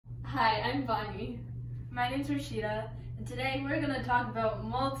Hi, I'm Bonnie. My name's Rashida, and today we're going to talk about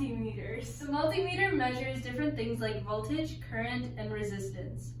multimeters. The multimeter measures different things like voltage, current, and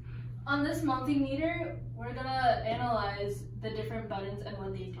resistance. On this multimeter, we're going to analyze the different buttons and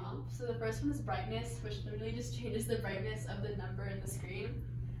what they do. So the first one is brightness, which literally just changes the brightness of the number in the screen.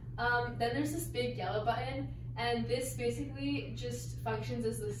 Then there's this big yellow button, and this basically just functions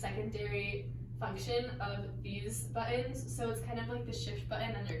as the secondary function of these buttons, so it's kind of like the shift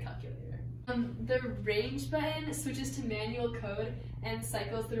button on your calculator. The range button switches to manual code and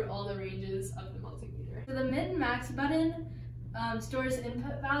cycles through all the ranges of the multimeter. So the min-max button stores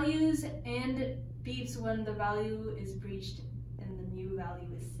input values and beeps when the value is breached and the new value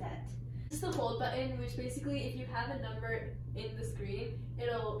is set. This is the hold button, which basically if you have a number in the screen,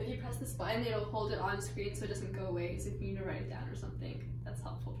 if you press this button, it'll hold it on screen so it doesn't go away. So if you need to write it down or something, that's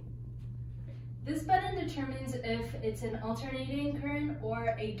helpful. This button determines if it's an alternating current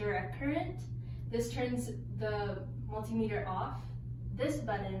or a direct current. This turns the multimeter off. This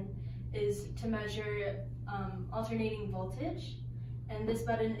button is to measure alternating voltage, and this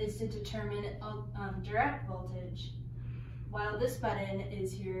button is to determine direct voltage, while this button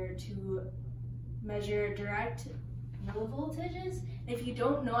is here to measure direct millivoltages. If you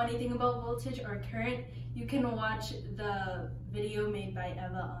don't know anything about voltage or current, you can watch the video made by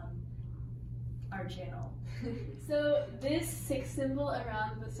Eva on our channel. So this 6 symbol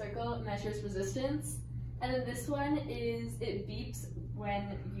around the circle measures resistance, and then this one is it beeps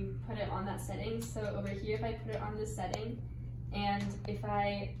when you put it on that setting. So over here, if I put it on this setting, and if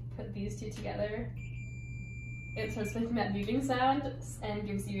I put these two together, it starts making that beeping sound and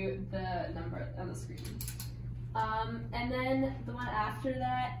gives you the number on the screen. And then the one after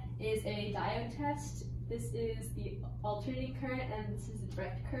that is a diode test. This is the alternating current, and this is the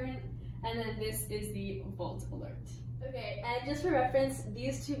direct current. And then this is the volt alert. Okay, and just for reference,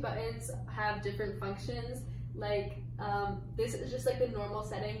 these two buttons have different functions. Like, this is just like the normal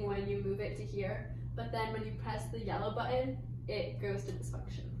setting when you move it to here, but then when you press the yellow button, it goes to this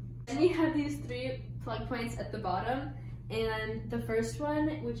function. And we have these 3 plug points at the bottom, and the first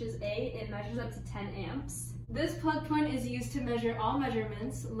one, which is A, it measures up to 10 amps. This plug point is used to measure all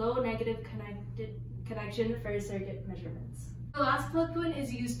measurements, low negative connection for circuit measurements. The last plug point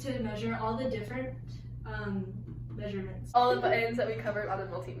is used to measure all the different measurements. All the buttons that we covered on the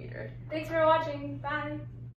multimeter. Thanks for watching. Bye!